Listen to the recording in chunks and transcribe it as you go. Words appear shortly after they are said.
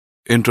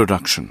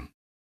Introduction.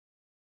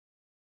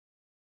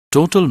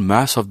 Total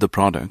mass of the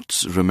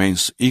products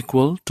remains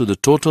equal to the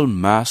total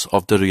mass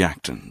of the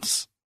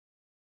reactants.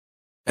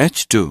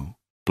 H2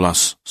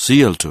 plus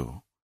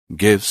Cl2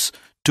 gives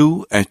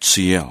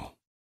 2HCl.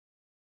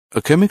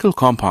 A chemical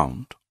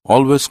compound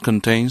always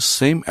contains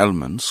same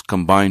elements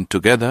combined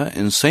together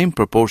in same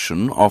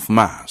proportion of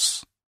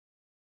mass.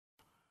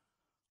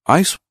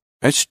 Ice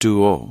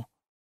H2O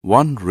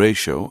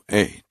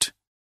 1:8.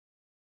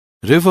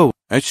 River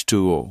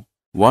H2O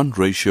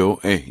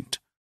 1:8.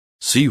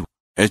 Sea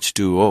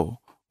H2O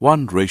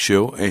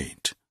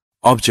 1:8.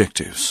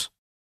 Objectives.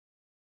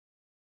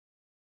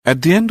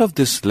 At the end of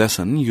this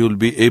lesson, you'll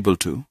be able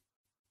to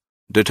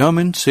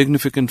determine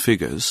significant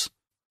figures,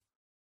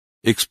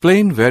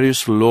 explain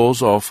various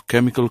laws of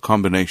chemical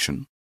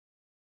combination,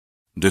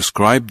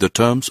 describe the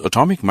terms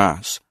atomic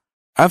mass,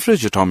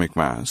 average atomic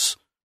mass,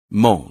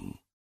 mole,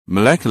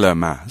 molecular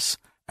mass,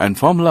 and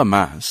formula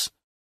mass,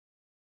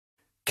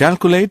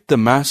 calculate the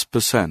mass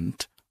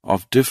percent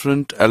of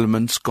different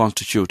elements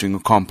constituting a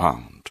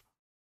compound,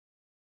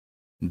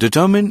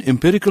 determine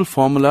empirical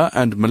formula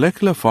and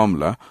molecular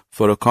formula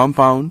for a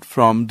compound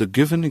from the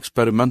given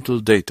experimental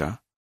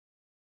data,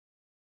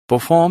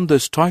 perform the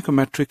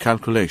stoichiometric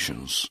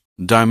calculations.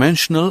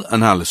 Dimensional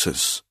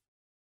analysis.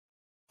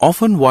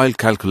 Often while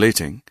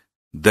calculating,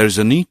 there is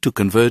a need to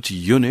convert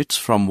units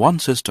from one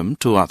system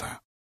to other.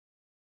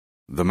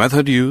 The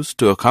method used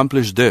to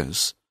accomplish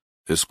this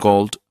is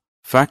called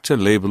factor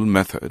label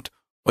method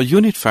or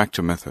unit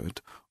factor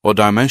method or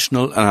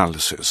dimensional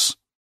analysis.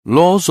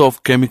 Laws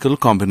of chemical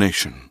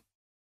combination.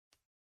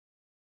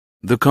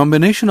 The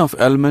combination of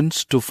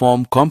elements to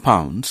form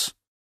compounds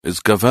is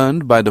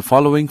governed by the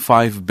following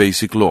 5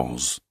 basic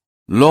laws.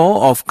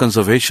 Law of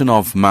conservation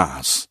of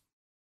mass.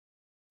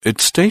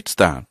 It states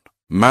that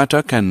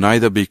matter can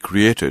neither be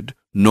created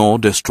nor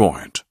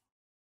destroyed.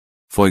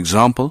 For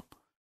example,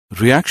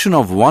 reaction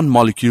of one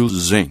molecule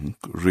zinc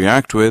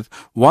react with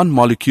one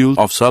molecule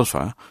of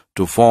sulfur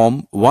to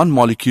form one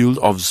molecule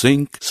of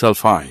zinc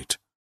sulfide.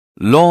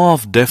 Law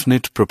of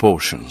definite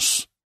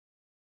proportions.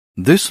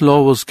 This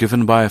law was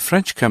given by a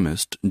French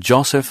chemist,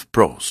 Joseph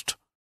Proust.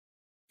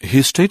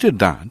 He stated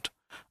that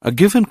a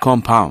given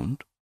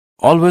compound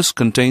always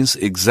contains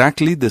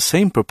exactly the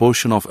same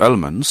proportion of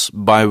elements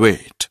by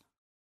weight.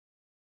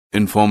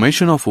 In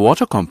formation of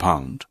water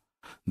compound,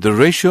 the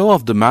ratio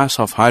of the mass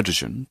of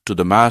hydrogen to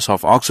the mass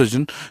of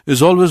oxygen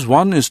is always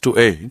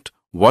 1:8,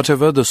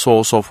 whatever the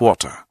source of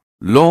water.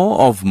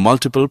 Law of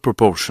multiple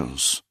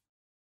proportions.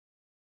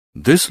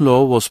 This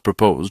law was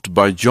proposed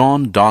by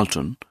John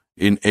Dalton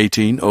in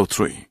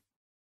 1803.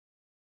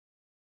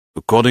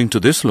 According to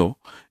this law,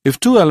 if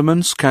two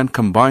elements can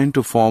combine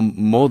to form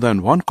more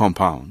than one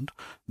compound,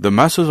 the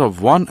masses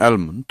of one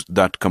element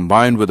that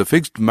combine with the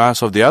fixed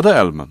mass of the other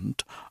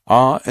element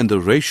are in the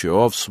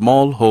ratio of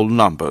small whole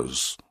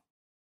numbers.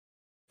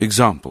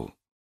 Example: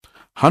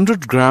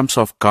 100 grams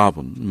of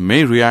carbon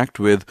may react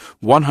with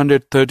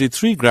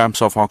 133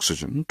 grams of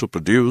oxygen to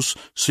produce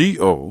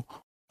CO,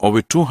 or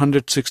with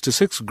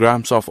 266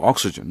 grams of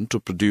oxygen to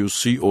produce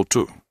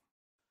CO2.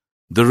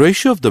 The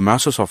ratio of the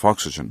masses of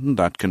oxygen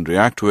that can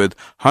react with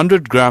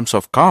 100 grams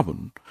of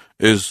carbon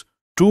is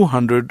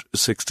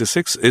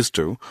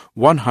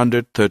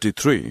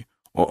 266:133,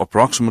 or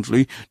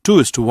approximately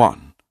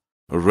 2:1,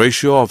 a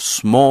ratio of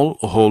small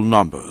whole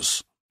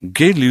numbers.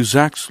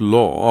 Gay-Lussac's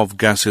law of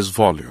gaseous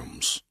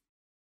volumes.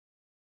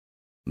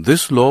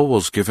 This law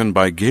was given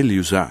by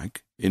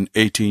Gay-Lussac in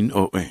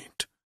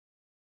 1808.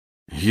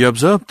 He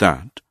observed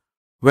that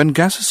when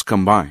gases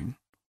combine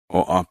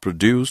or are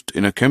produced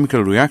in a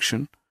chemical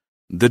reaction,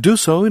 they do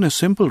so in a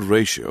simple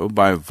ratio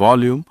by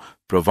volume,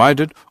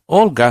 provided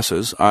all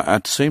gases are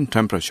at same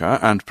temperature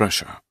and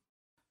pressure.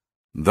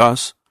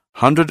 Thus,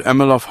 100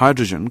 ml of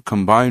hydrogen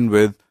combine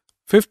with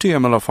 50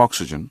 ml of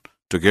oxygen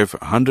to give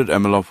 100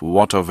 ml of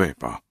water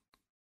vapor.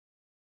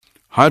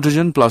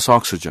 Hydrogen plus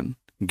oxygen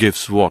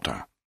gives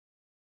water.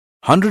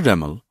 100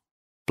 ml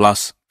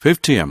plus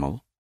 50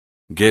 ml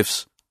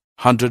gives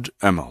 100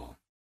 ml.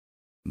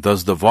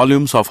 Thus, the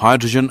volumes of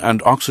hydrogen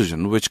and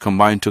oxygen which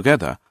combine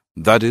together,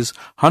 that is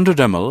 100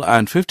 ml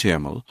and 50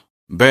 ml,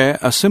 bear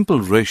a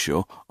simple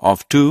ratio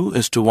of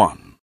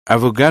 2:1.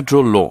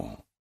 Avogadro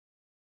Law.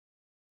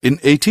 In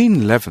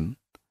 1811,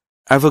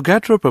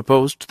 Avogadro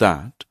proposed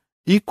that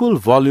equal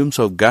volumes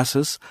of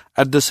gases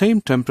at the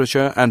same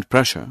temperature and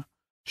pressure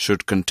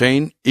should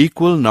contain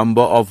equal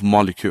number of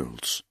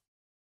molecules.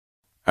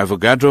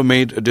 Avogadro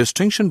made a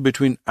distinction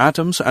between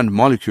atoms and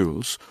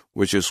molecules,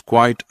 which is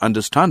quite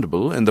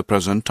understandable in the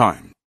present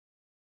time.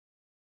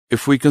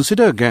 If we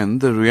consider again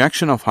the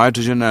reaction of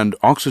hydrogen and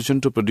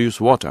oxygen to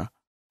produce water,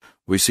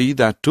 we see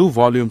that 2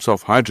 volumes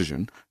of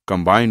hydrogen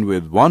combine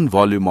with 1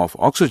 volume of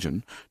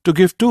oxygen to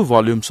give 2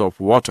 volumes of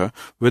water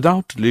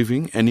without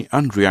leaving any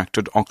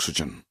unreacted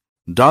oxygen.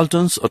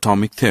 Dalton's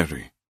atomic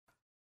theory.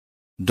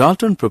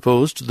 Dalton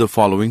proposed the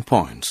following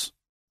points.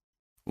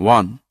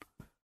 1.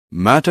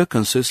 Matter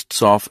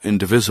consists of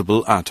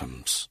indivisible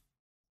atoms.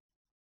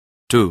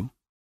 2.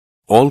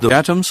 All the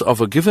atoms of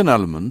a given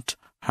element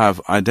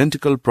have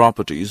identical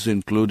properties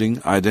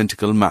including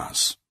identical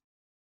mass.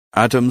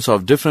 Atoms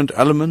of different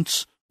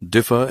elements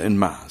differ in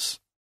mass.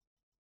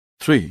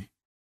 3.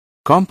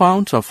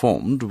 Compounds are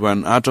formed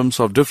when atoms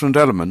of different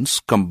elements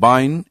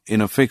combine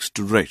in a fixed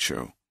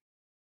ratio.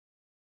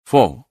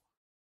 4.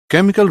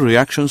 Chemical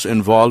reactions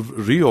involve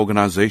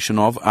reorganization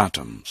of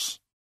atoms.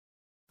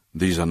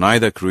 These are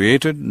neither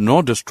created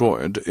nor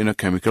destroyed in a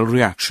chemical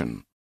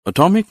reaction.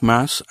 Atomic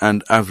mass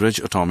and average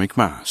atomic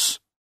mass.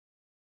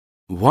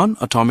 One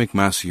atomic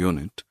mass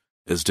unit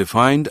is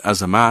defined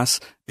as a mass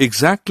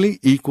exactly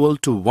equal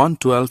to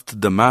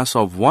 1/12 the mass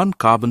of one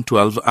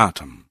carbon-12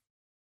 atom.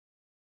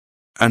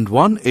 And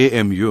 1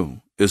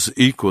 AMU is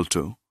equal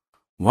to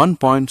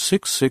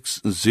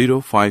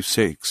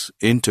 1.66056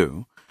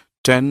 into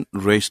 10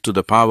 raised to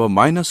the power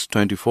minus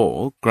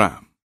 24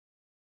 gram.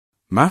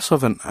 Mass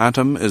of an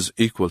atom is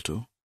equal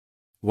to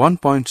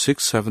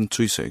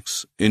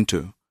 1.6736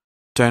 into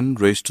 10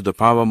 raised to the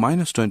power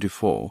minus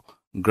 24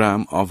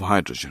 gram of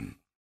hydrogen.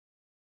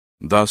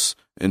 Thus,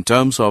 in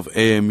terms of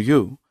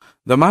AMU,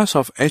 the mass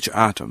of each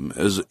atom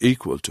is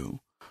equal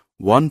to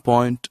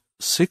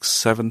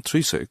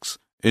 1.6736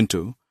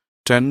 into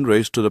 10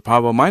 raised to the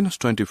power minus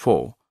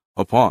 24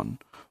 upon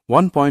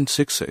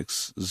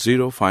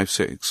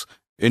 1.66056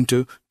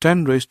 into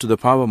 10 raised to the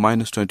power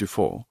minus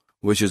 24,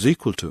 which is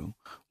equal to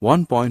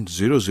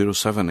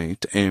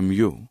 1.0078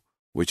 AMU,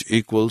 which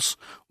equals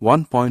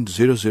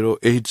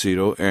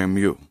 1.0080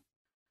 AMU.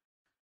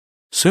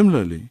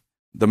 Similarly,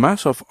 the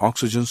mass of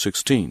oxygen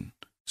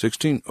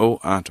 16O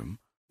atom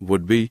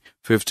would be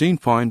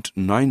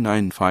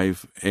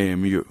 15.995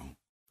 AMU.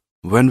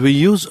 When we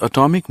use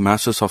atomic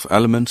masses of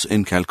elements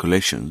in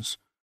calculations,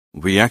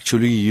 we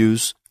actually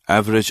use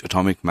average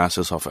atomic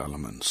masses of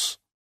elements.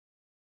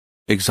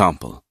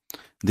 Example: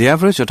 the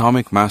average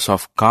atomic mass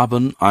of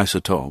carbon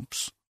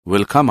isotopes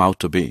will come out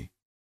to be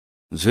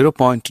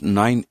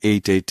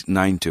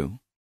 0.98892,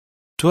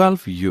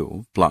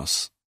 12U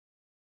plus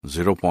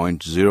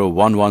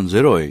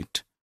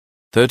 0.01108,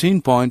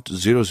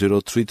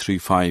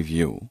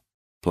 13.00335U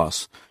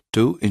plus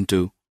 2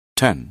 into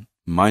 10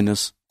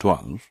 minus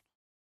 12,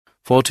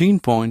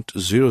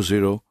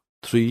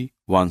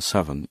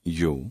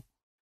 14.00317U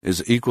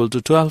is equal to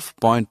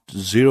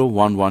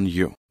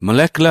 12.011U.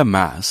 Molecular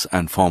mass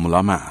and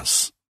formula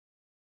mass.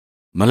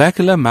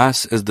 Molecular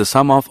mass is the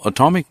sum of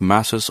atomic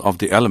masses of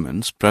the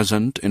elements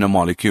present in a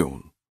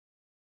molecule.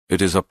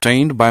 It is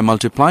obtained by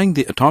multiplying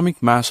the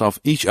atomic mass of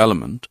each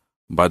element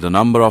by the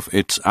number of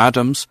its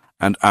atoms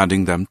and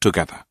adding them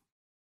together.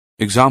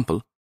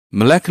 Example: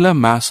 molecular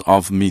mass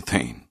of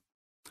methane.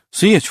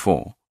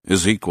 CH4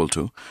 is equal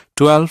to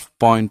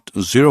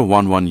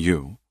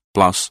 12.011U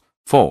plus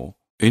 4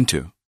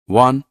 into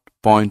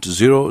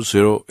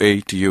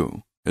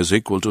 1.008U is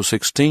equal to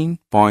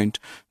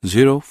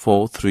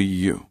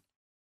 16.043U.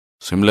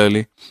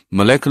 Similarly,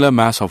 molecular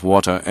mass of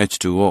water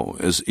H2O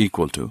is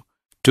equal to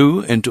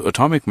 2 into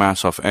atomic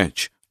mass of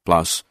H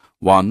plus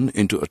 1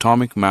 into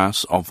atomic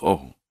mass of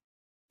O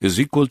is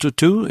equal to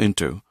 2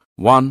 into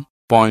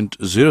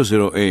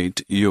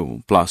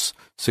 1.008U plus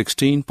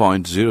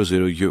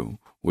 16.00U,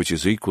 which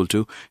is equal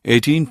to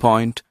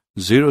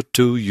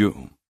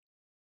 18.02U.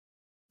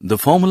 The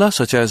formula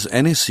such as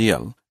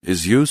NaCl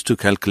is used to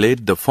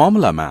calculate the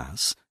formula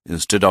mass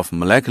instead of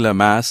molecular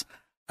mass,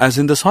 as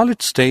in the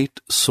solid state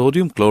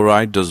sodium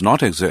chloride does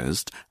not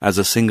exist as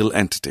a single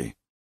entity.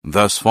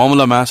 Thus,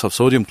 formula mass of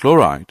sodium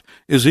chloride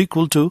is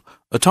equal to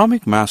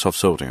atomic mass of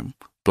sodium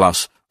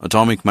plus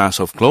atomic mass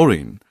of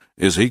chlorine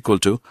is equal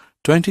to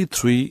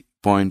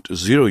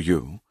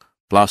 23.0U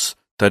plus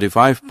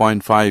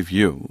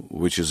 35.5U,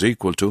 which is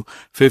equal to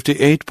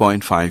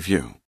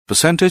 58.5U.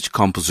 Percentage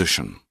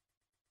composition.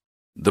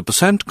 The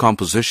percent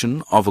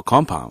composition of a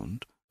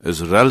compound is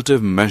a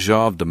relative measure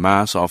of the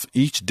mass of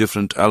each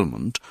different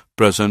element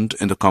present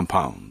in the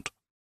compound.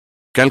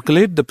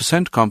 Calculate the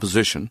percentage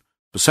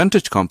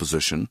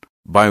composition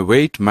by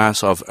weight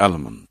mass of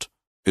element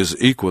is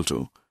equal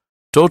to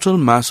total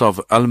mass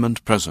of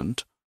element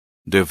present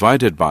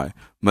divided by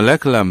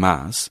molecular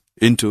mass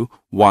into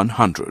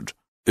 100.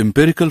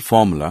 Empirical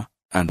formula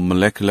and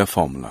molecular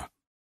formula.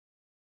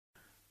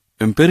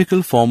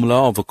 Empirical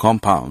formula of a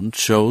compound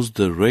shows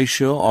the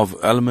ratio of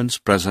elements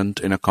present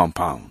in a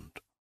compound.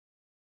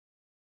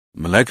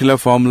 Molecular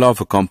formula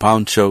of a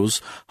compound shows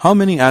how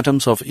many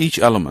atoms of each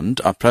element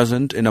are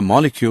present in a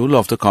molecule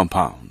of the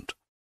compound.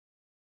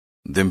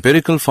 The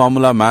empirical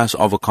formula mass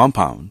of a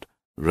compound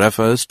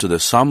refers to the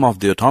sum of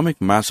the atomic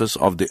masses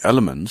of the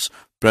elements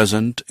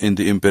present in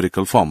the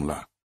empirical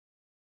formula.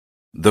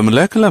 The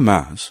molecular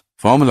mass,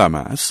 formula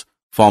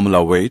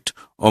weight,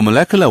 or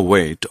molecular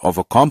weight of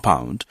a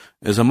compound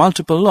is a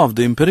multiple of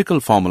the empirical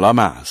formula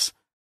mass.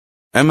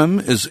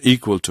 Mm is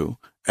equal to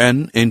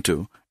N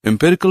into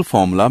empirical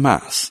formula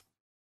mass.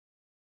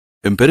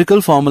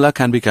 Empirical formula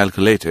can be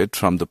calculated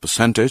from the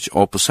percentage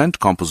or percent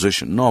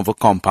composition of a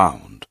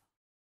compound.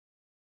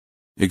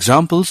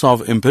 Examples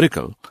of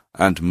empirical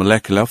and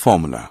molecular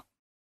formula.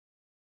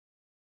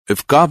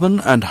 If carbon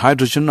and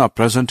hydrogen are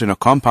present in a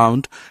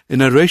compound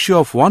in a ratio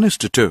of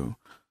 1:2,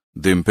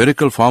 The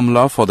empirical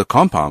formula for the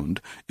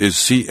compound is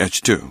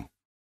CH2.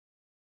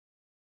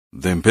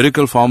 The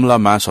empirical formula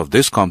mass of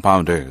this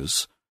compound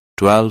is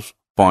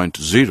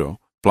 12.0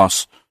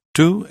 plus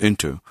 2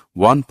 into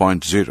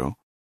 1.0,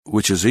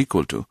 which is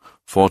equal to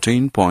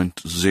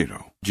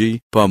 14.0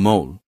 g per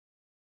mole.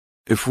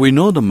 If we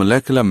know the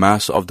molecular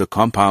mass of the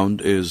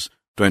compound is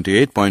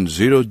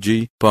 28.0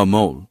 g per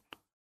mole,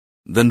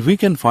 then we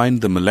can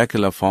find the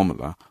molecular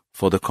formula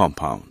for the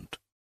compound.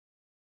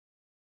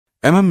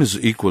 Mm is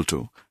equal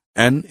to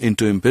N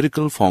into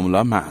empirical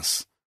formula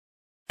mass.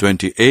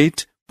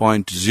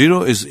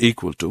 28.0 is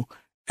equal to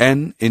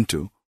N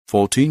into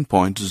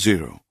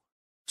 14.0.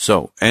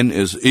 So N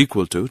is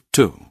equal to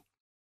 2.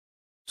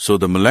 So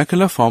the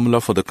molecular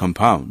formula for the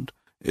compound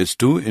is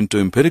 2 into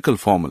empirical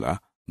formula,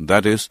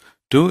 that is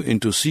 2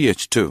 into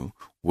CH2,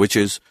 which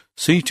is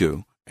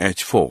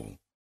C2H4.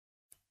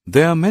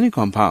 There are many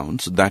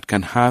compounds that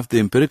can have the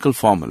empirical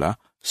formula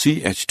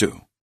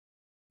CH2.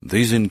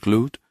 These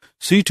include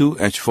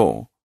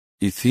C2H4,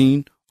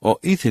 ethene or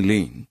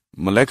ethylene,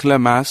 molecular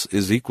mass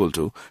is equal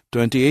to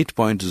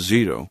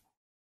 28.0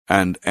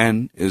 and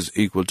N is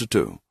equal to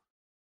 2.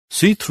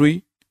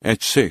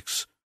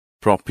 C3H6,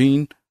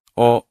 propene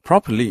or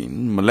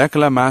propylene,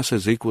 molecular mass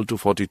is equal to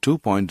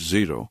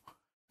 42.0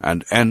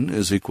 and N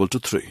is equal to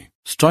 3.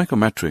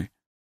 Stoichiometry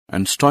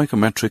and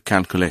stoichiometric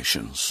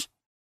calculations.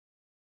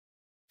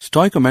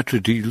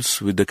 Stoichiometry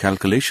deals with the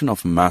calculation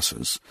of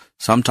masses,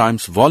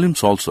 sometimes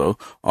volumes also,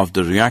 of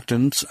the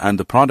reactants and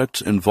the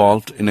products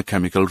involved in a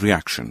chemical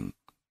reaction.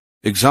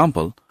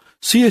 Example,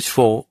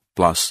 CH4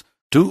 plus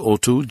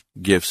 2O2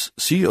 gives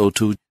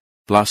CO2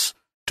 plus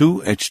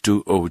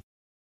 2H2O.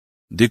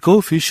 The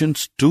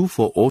coefficients 2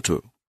 for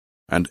O2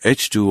 and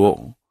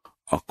H2O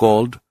are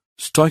called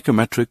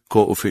stoichiometric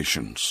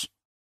coefficients.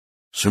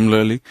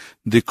 Similarly,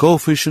 the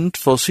coefficient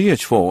for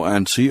CH4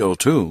 and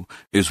CO2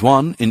 is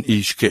 1 in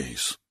each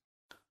case.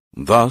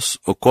 Thus,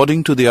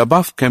 according to the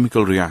above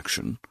chemical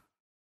reaction,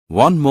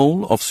 1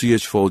 mole of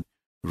CH4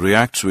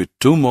 reacts with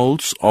 2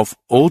 moles of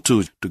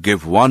O2 to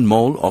give 1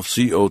 mole of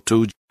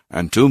CO2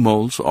 and 2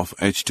 moles of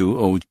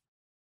H2O.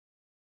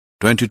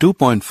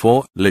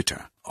 22.4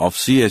 liter of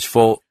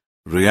CH4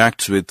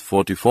 reacts with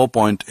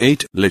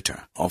 44.8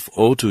 liter of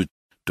O2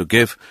 to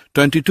give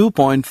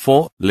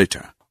 22.4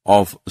 liter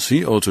of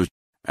CO2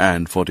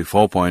 and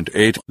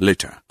 44.8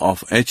 liter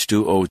of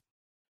H2O.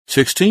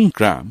 16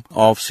 gram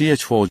of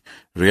CH4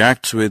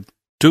 reacts with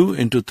 2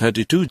 into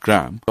 32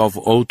 gram of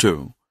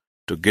O2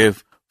 to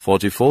give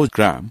 44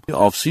 gram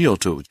of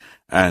CO2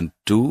 and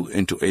 2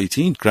 into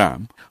 18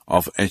 gram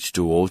of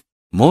H2O.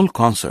 Mole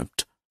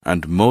concept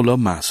and molar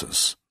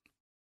masses.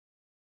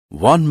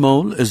 1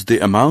 mole is the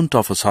amount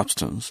of a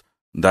substance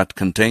that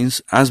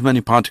contains as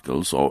many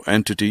particles or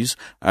entities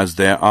as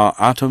there are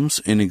atoms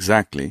in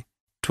exactly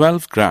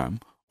 12 gram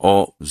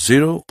or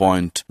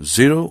 0.012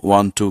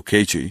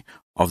 kg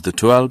of the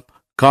 12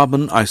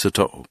 carbon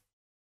isotope.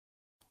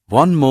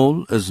 1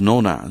 mole is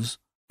known as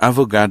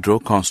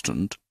Avogadro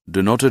constant,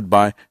 denoted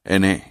by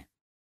Na.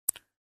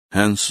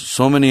 Hence,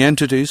 so many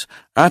entities,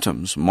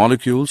 atoms,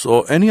 molecules,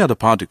 or any other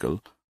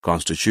particle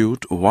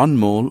constitute 1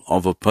 mole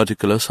of a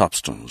particular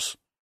substance.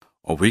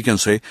 Or we can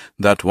say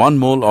that 1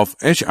 mole of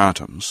H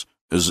atoms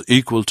is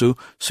equal to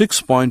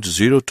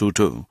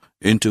 6.022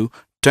 into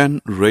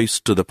 10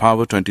 raised to the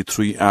power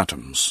 23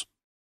 atoms.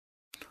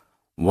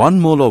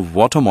 1 mole of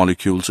water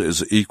molecules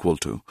is equal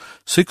to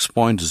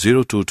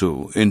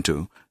 6.022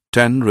 into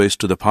 10 raised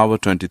to the power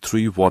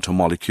 23 water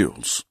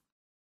molecules.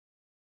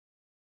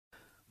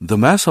 The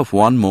mass of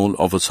 1 mole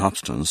of a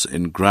substance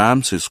in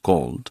grams is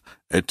called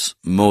its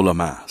molar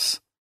mass.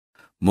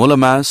 Molar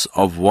mass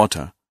of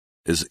water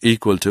is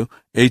equal to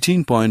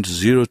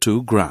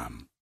 18.02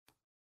 gram.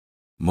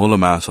 Molar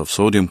mass of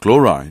sodium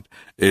chloride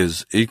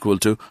is equal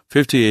to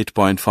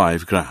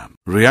 58.5 gram.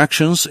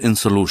 Reactions in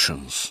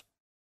solutions.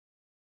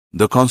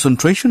 The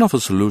concentration of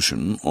a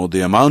solution or the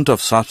amount of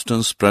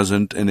substance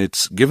present in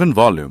its given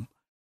volume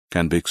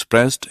can be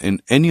expressed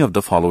in any of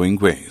the following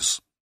ways.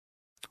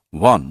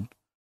 1.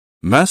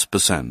 Mass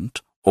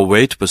percent or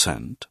weight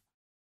percent.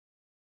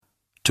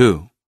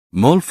 2.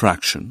 Mole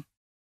fraction.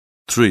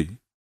 3.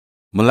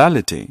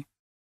 Molality.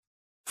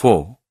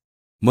 4.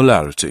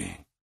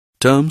 Molarity.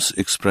 Terms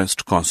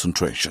expressed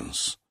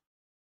concentrations.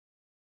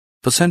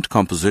 Percent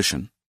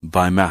composition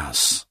by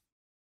mass.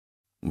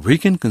 We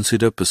can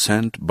consider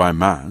percent by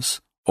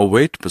mass or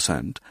weight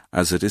percent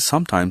as it is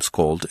sometimes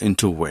called in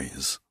 2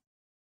 ways.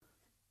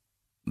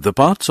 The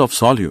parts of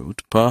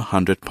solute per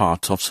 100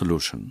 parts of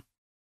solution.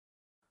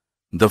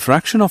 The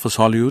fraction of a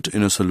solute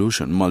in a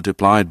solution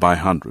multiplied by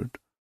 100.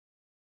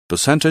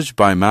 Percentage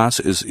by mass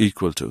is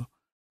equal to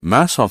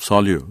mass of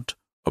solute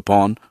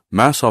upon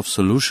mass of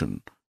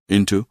solution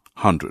into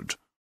 100.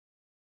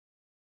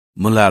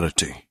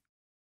 Molarity.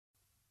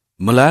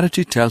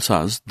 Molarity tells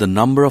us the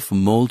number of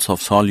moles of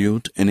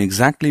solute in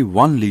exactly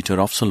 1 liter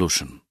of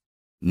solution.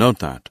 Note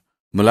that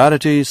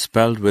molarity is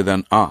spelled with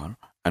an R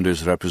and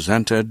is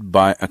represented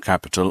by a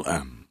capital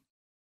M.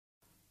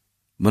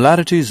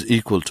 Molarity is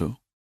equal to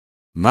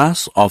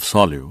mass of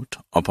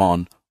solute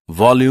upon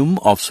volume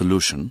of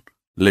solution,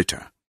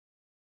 liter.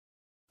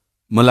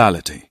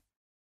 Molality.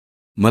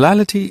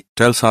 Molality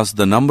tells us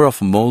the number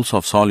of moles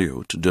of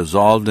solute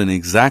dissolved in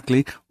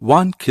exactly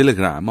 1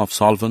 kilogram of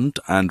solvent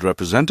and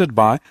represented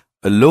by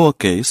a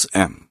lowercase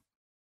m.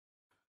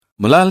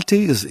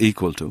 Molality is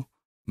equal to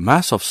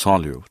mass of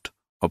solute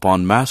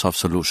upon mass of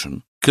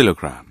solution,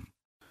 kilogram.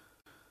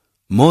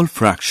 Mole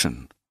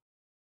fraction.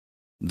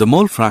 The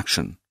mole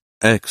fraction,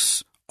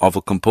 X, of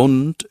a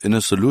component in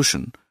a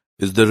solution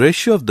is the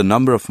ratio of the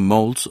number of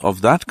moles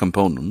of that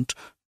component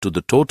to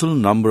the total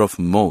number of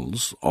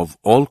moles of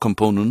all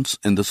components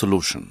in the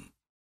solution.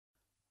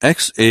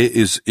 XA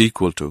is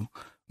equal to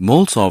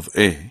moles of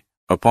A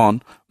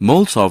upon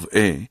moles of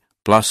A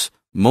plus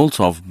moles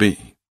of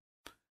B.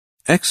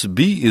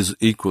 XB is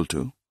equal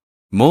to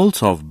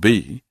moles of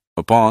B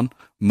upon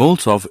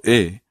moles of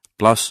A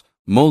plus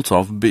moles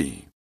of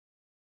B.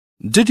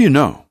 Did you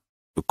know,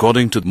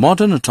 according to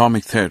modern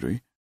atomic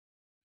theory,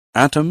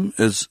 atom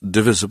is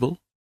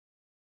divisible?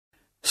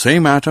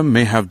 Same atom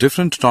may have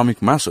different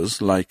atomic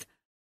masses like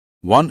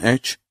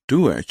 1H,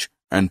 2H,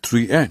 and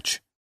 3H.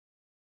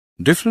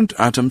 Different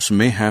atoms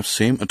may have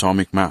same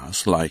atomic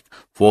mass like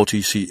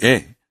 40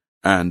 Ca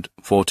and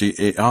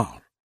 40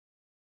 Ar.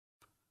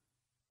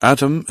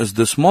 Atom is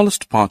the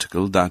smallest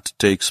particle that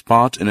takes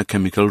part in a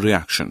chemical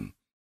reaction.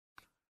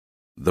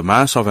 The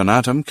mass of an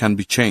atom can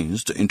be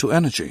changed into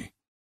energy.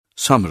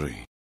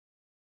 Summary.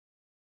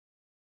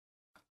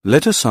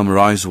 Let us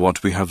summarize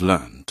what we have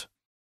learned.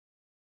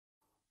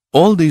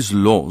 All these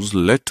laws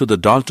led to the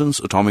Dalton's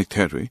atomic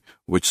theory,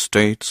 which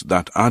states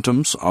that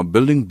atoms are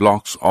building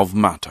blocks of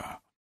matter.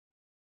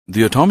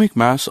 The atomic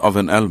mass of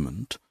an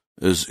element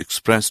is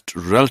expressed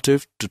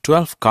relative to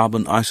 12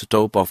 carbon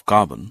isotope of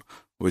carbon,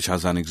 which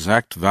has an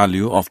exact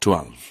value of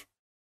 12.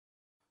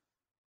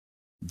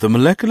 The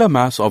molecular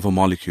mass of a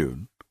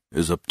molecule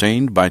is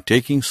obtained by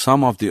taking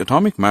sum of the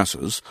atomic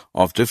masses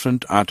of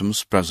different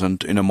atoms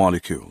present in a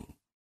molecule.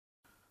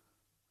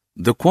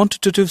 The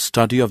quantitative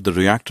study of the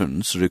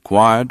reactants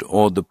required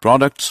or the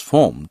products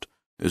formed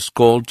is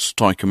called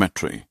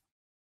stoichiometry.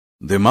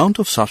 The amount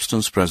of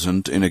substance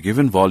present in a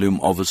given volume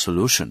of a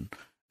solution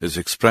is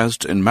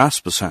expressed in mass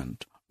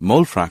percent,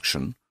 mole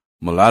fraction,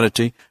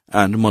 molarity,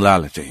 and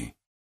molality.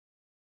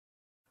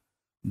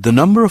 The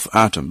number of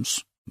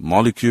atoms,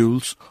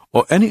 molecules,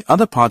 or any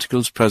other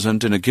particles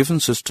present in a given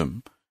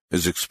system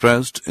is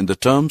expressed in the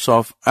terms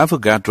of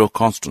Avogadro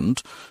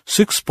constant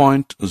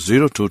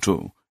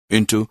 6.022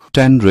 into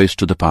 10 raised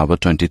to the power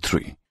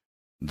 23.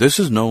 This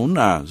is known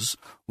as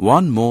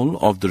 1 mole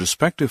of the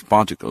respective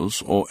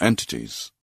particles or entities.